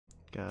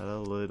Got a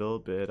little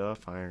bit of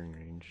firing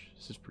range.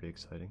 This is pretty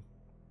exciting.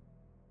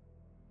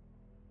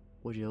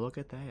 Would you look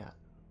at that?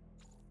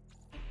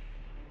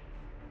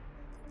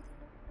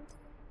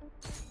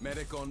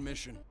 Medic on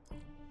mission.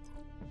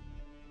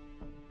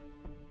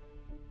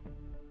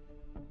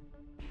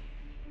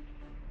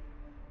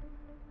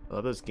 I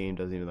love this game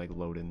doesn't even like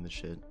load in the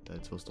shit that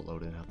it's supposed to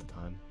load in half the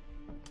time.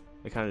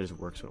 It kind of just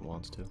works when it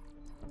wants to.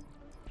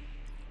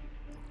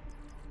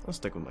 I'll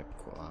stick with my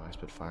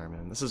Spitfire,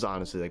 man. This is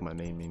honestly like my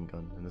main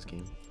gun in this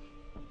game.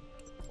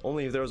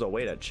 Only if there was a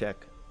way to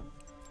check.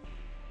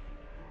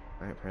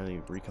 Alright,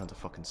 apparently Recon's a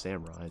fucking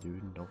samurai,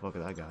 dude. Don't fuck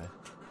with that guy.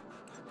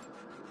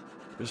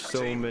 There's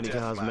so many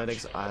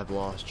cosmetics, I've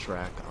lost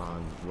track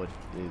on what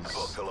is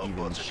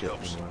even shit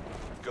anymore.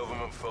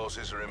 Government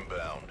forces are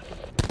inbound.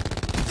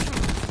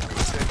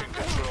 We're taking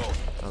control.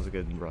 That was a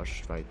good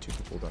rush fight, 2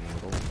 people down the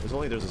middle. There's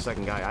only there's a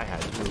second guy I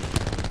had too.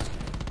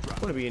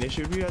 Wouldn't be an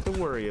issue we have to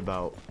worry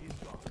about.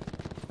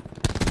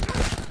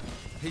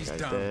 He's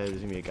Guy's down. dead.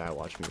 There's gonna be a guy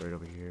watching me right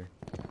over here.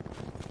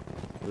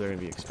 They're gonna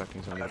be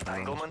expecting something to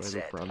come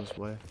around this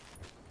way.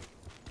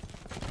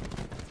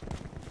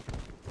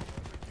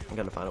 I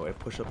gotta find a way to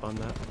push up on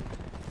that.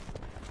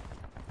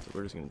 So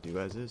we're just gonna do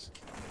as is.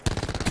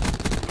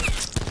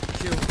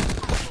 Kill.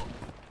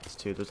 It's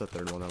 2. There's a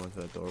 3rd one that went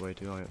to that doorway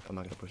too. I'm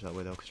not gonna push that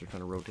way though, because you're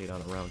trying to rotate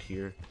on around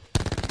here.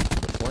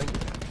 The flank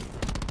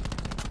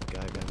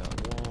guy down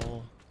that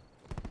wall.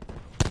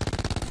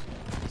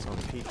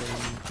 Someone's peeking.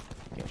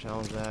 Can't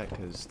challenge that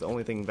because the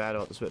only thing bad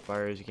about the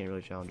Spitfire is you can't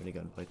really challenge any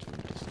gunfights from a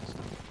distance.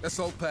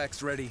 Assault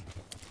packs ready.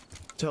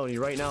 I'm telling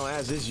you right now,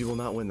 as is, you will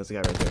not win this guy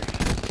right there.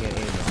 Can't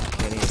aim,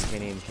 can't aim,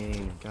 can't aim, can't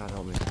aim. God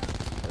help me.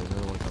 There's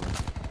another one coming.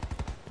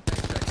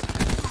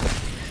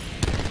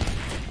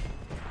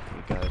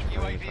 You guys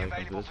are ready to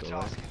fight this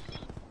door.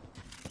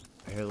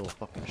 I hear a little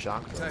fucking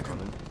shock drone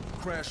coming.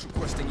 Crash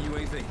requesting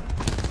UAV.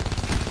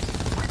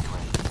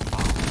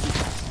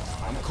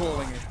 I'm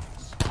calling it.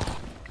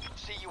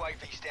 See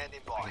UAV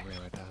standing by. He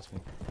ran right past me.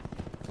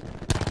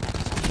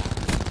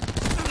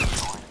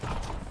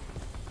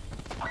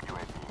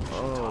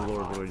 Oh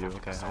lord, what do I do?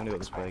 Okay, I'm gonna go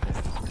this way again.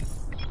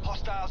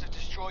 Hostiles have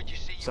destroyed your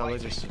CUAV. Sounds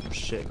like there's some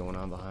shit going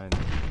on behind. I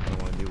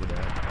don't want to deal with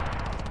that.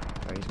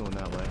 Alright, he's going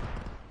that way.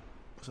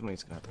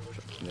 Somebody's gonna have to push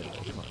up this middle.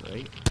 Come on,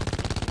 right?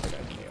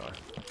 Okay, they are.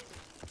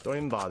 Don't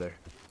even bother.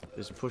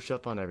 Just push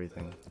up on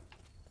everything.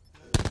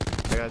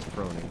 That guy's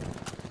proning.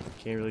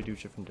 Can't really do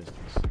shit from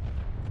distance.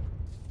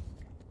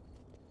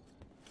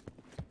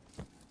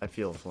 I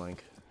feel a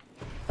flank.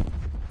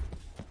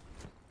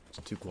 It's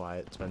too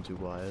quiet. It's been too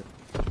quiet.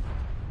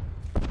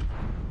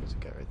 There's a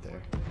guy right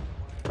there.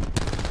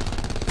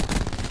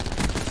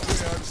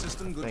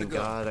 System good Thank to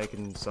go. God I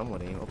can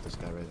somewhat aim up this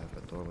guy right at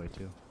that doorway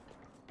too.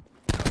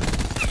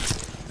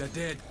 They're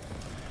dead.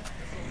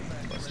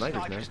 Oh,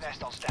 sniper's nest.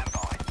 nest on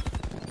standby.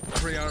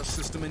 3-hour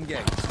system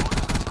engaged.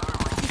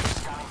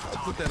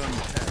 I'll put that on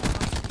your tab.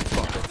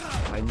 Fuck it.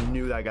 I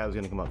knew that guy was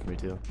gonna come up for me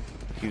too.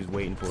 He was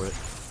waiting for it.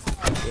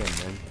 Damn,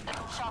 man.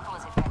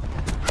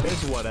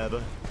 It's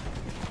whatever.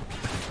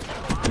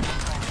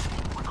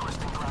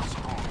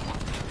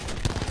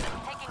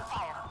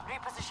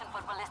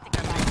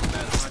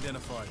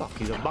 Identified. Fuck,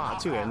 he's a bot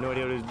too. I had no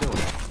idea what he was doing.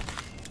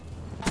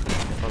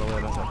 By the way,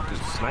 I messed up.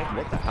 Sniper?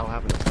 What the hell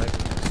happened to sniper?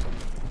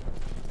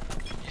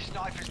 Your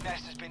sniper's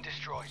nest has been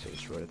destroyed. They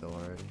destroyed it though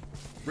already.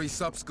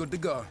 Resup's good to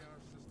go.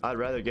 I'd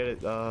rather get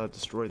it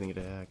destroyed than get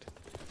it hacked.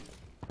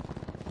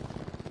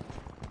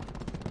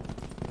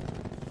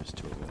 There's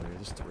 2 of them over here.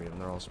 There's 3 of them.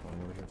 They're all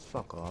spawning over here.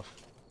 Fuck off.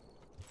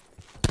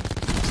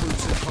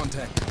 Troops in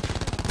contact.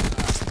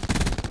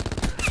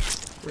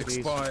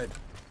 Expired.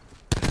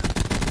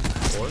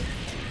 4?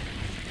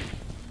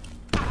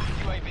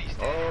 UAV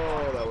standing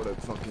Oh, that would have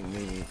fucking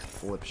made me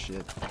flip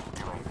shit.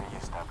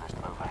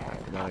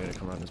 Alright, now I gotta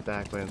come around this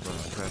back way and spawn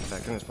on crash back.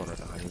 I'm gonna spawn right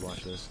behind you.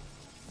 Watch this.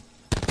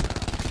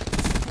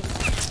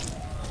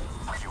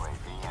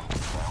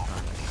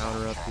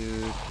 Counter up,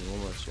 dude. One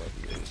more swipe.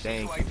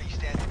 Thank you. UAV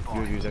standing by.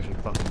 UAV is actually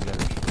fucking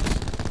generous.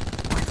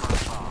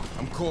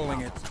 I'm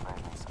calling it.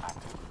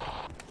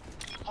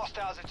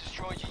 Hostiles have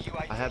destroyed your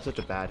UAV. I have such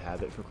a bad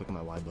habit for clicking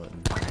my Y button.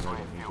 I really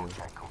don't need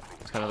to.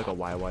 It's kind of like a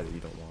YY that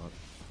you don't want.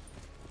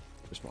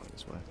 Just spawning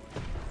this way.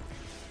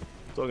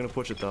 Still gonna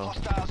push it though.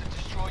 Hostiles have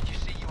destroyed your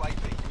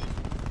CUAV.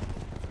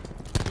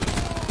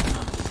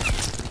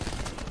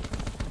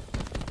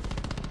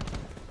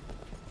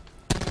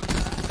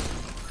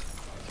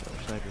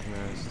 Sniper's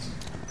nest.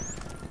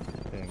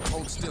 Dang,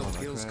 Hold still, on my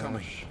heals crash.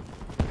 coming.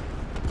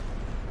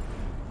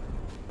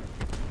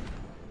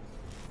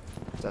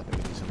 There's definitely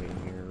gonna be somebody in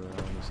here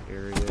around this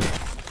area.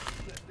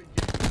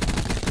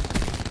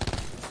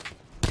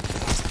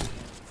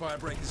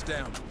 Firebreak is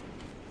down.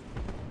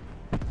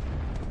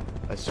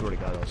 I swear to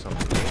God, that was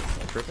something. Am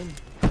I tripping?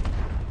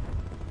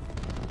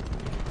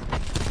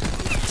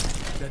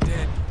 They're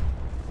dead.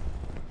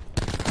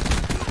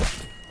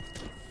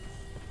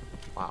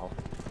 Wow.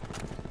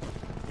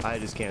 I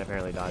just can't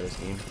apparently die this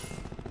game.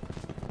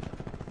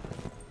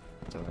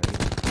 It's alright.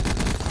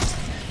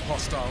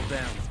 Hostile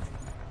down.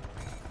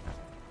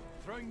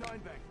 Throwing 9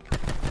 back.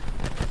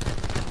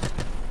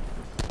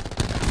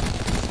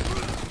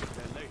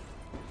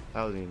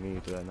 That wasn't me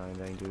to that 9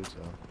 thing, dude, so.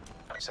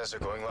 Sensor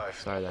going live.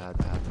 Sorry that had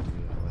to happen to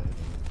me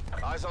that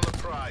way. Eyes on the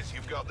prize.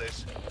 You've got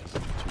this.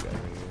 Two guys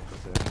right here.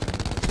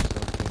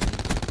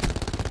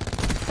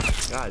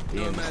 God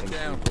damn, this thing's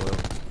recoil.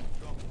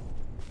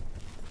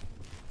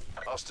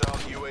 Hostile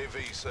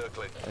UAV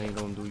circling. I ain't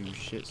gonna do you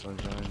shit,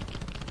 sunshine.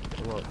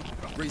 Pull up.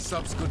 3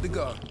 subs good to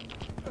go.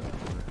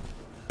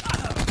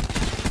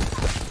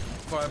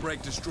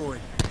 Firebreak destroyed.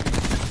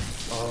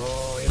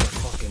 Oh, it's a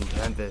fucking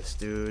Tempest,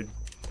 dude.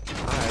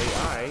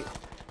 Alright.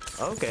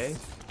 Okay.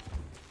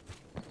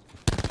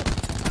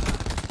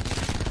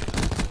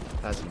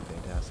 That's some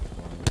fantastic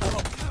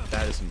flying.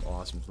 That is some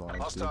awesome flying,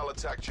 dude. Hostile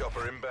attack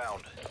chopper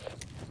inbound.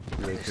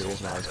 Really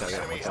curious now. This guy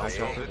got Enemy one back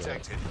hostile chopper.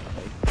 detected.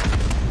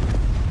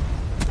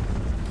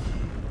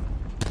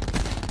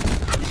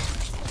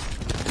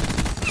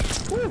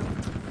 Woo!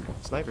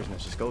 Sniper's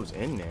nest just goes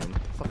in, man. What the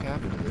fuck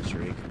happened to this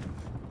streak?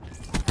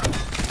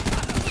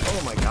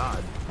 Oh my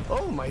god.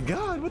 Oh my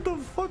god, what the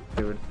fuck,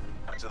 dude?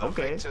 To the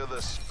Okay. victor,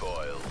 the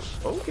spoils.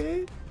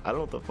 Okay. I don't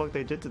know what the fuck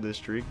they did to this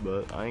streak,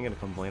 but I ain't gonna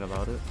complain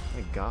about it.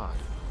 My god.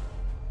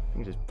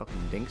 You just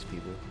fucking dinks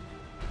people.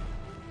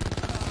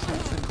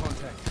 Troops in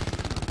contact.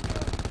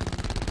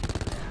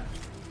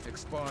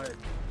 Expired.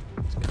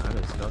 It's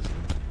kinda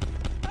disgusting.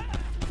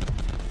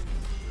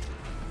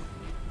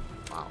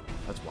 Wow,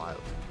 that's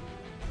wild.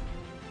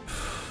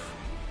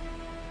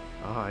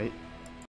 Alright.